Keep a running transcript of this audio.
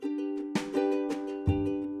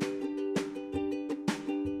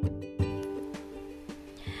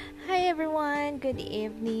good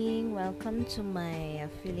evening. Welcome to my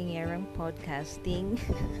Feeling Yarang podcasting.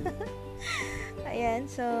 Ayan,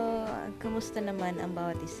 so, kamusta naman ang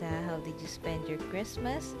bawat isa? How did you spend your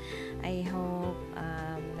Christmas? I hope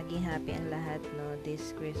naging happy ang lahat no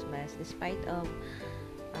this Christmas despite of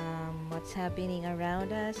what's happening around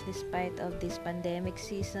us, despite of this pandemic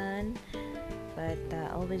season. But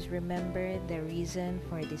always remember the reason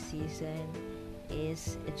for this season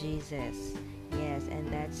is Jesus. Yes, and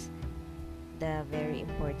that's the very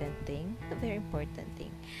important thing. The very important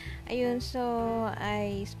thing. Ayun, so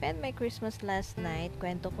I spent my Christmas last night.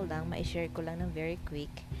 Kwento ko lang, ma-share ko lang ng very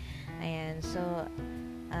quick. Ayan, so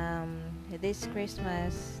this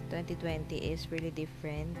Christmas 2020 is really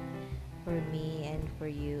different for me and for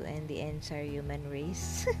you and the entire human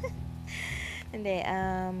race. Hindi,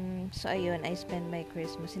 so ayun, I spent my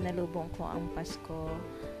Christmas. Sinalubong ko ang Pasko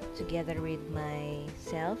together with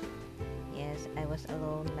myself. Yes, I was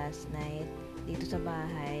alone last night dito sa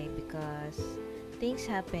bahay because things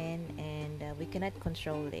happen and we cannot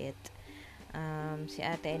control it. Si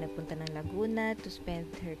ate ay nagpunta ng Laguna to spend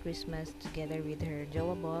her Christmas together with her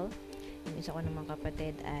jowa ball. Yung isa ko namang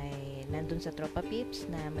kapatid ay nandun sa Tropa Pips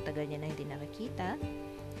na matagal niya na hindi nakakita.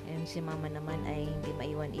 And si mama naman ay hindi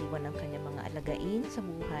maiwan-iwan ang kanyang mga alagain sa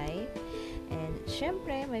buhay. And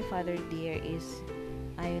syempre, my father dear is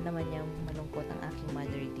ayaw naman niyang malungkot ang aking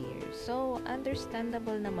mother dear. So,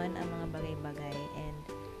 understandable naman ang mga bagay-bagay and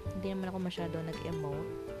hindi naman ako masyado nag-emote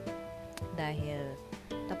dahil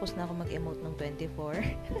tapos na ako mag-emote nung 24.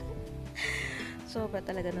 Sobra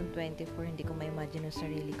talaga nung 24, hindi ko ma-imagine ang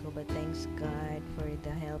sarili ko, but thanks God for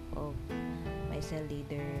the help of my cell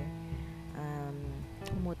leader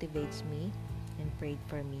who motivates me and prayed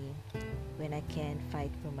for me when I can't fight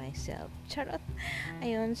for myself. Charot!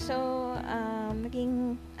 Ayun, so,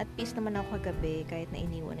 naging at peace naman ako kagabi kahit na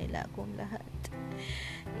iniwan nila akong lahat.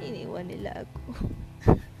 Iniwan nila ako.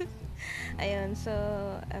 Ayun, so,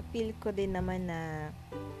 feel ko din naman na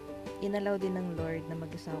inalaw din ng Lord na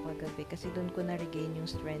mag-isa ako kagabi kasi doon ko na-regain yung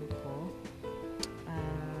strength ko.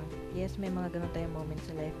 Yes, may mga ganun tayong moments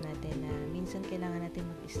sa life natin na minsan kailangan natin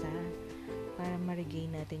mag-isa para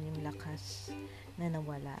ma-regain natin yung lakas na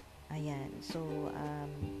nawala. Ayan. So,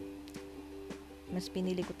 mas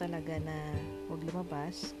pinili ko talaga na huwag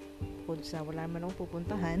lumabas kung sa wala naman akong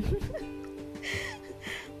pupuntahan.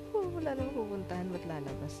 Wala naman pupuntahan, ba't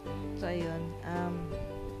lalabas? So, ayun.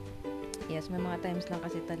 Yes, may mga times lang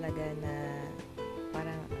kasi talaga na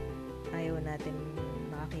parang ayaw natin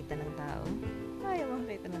makakita ng tao.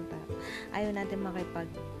 Ayaw natin makipag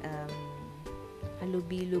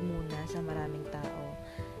halubilo muna sa maraming tao.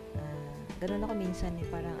 Ganun ako minsan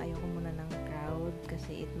parang ayoko muna ng crowd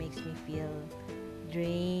kasi it makes me feel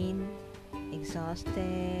drained,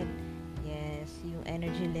 exhausted. Yes, yung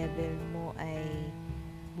energy level mo ay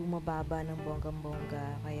bumababa ng bonggang-bongga.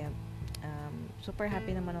 Kaya super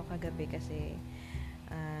happy naman ako kagabi kasi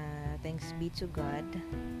thanks be to God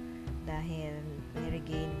dahil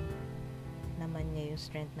ni-regain naman niya yung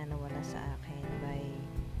strength na nawala sa akin by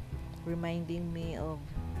reminding me of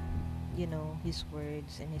His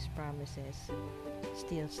words and His promises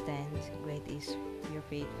still stands. Great is your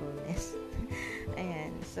faithfulness.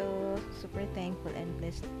 Ayan. So, super thankful and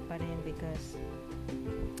blessed pa rin because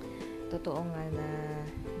totoo nga na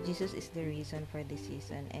Jesus is the reason for this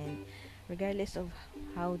season, and regardless of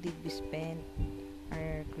how did we spend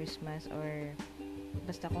our Christmas or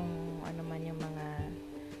basta kung ano man yung mga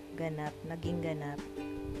naging ganap,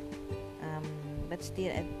 but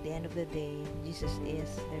still at the end of the day, Jesus is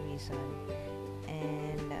the reason,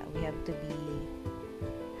 and we have to be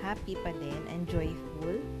happy pa din and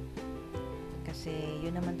joyful kasi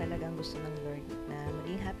yun naman talaga ang gusto ng Lord, na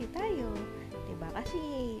maging happy tayo, diba? Kasi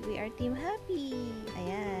we are team happy.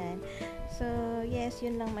 Ayan. So, yes,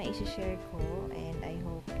 yun lang mai-share ko, and I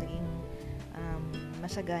hope naging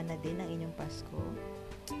masagana din ang inyong Pasko.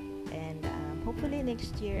 And hopefully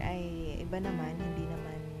next year ay iba naman, hindi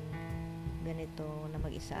naman ganito na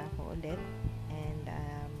mag-isa ako ulit. And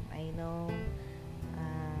I know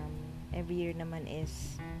every year naman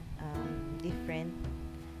is different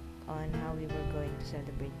on how we were going to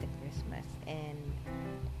celebrate the Christmas. And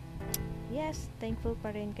yes, thankful pa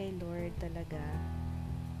rin kay Lord talaga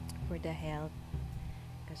for the health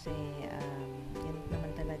kasi yun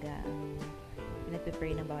naman talaga ang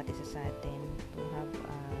pinagpipray ng bawat isa sa atin to have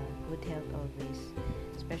good health always,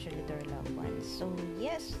 especially to our loved ones. So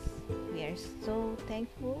yes, we are so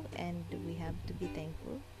thankful and we have to be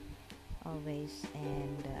thankful always,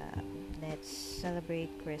 and let's celebrate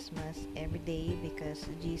Christmas every day because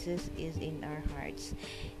Jesus is in our hearts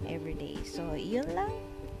every day. So yun lang.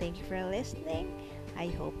 Thank you for listening. I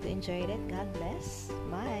hope you enjoyed it. God bless.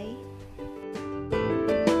 Bye.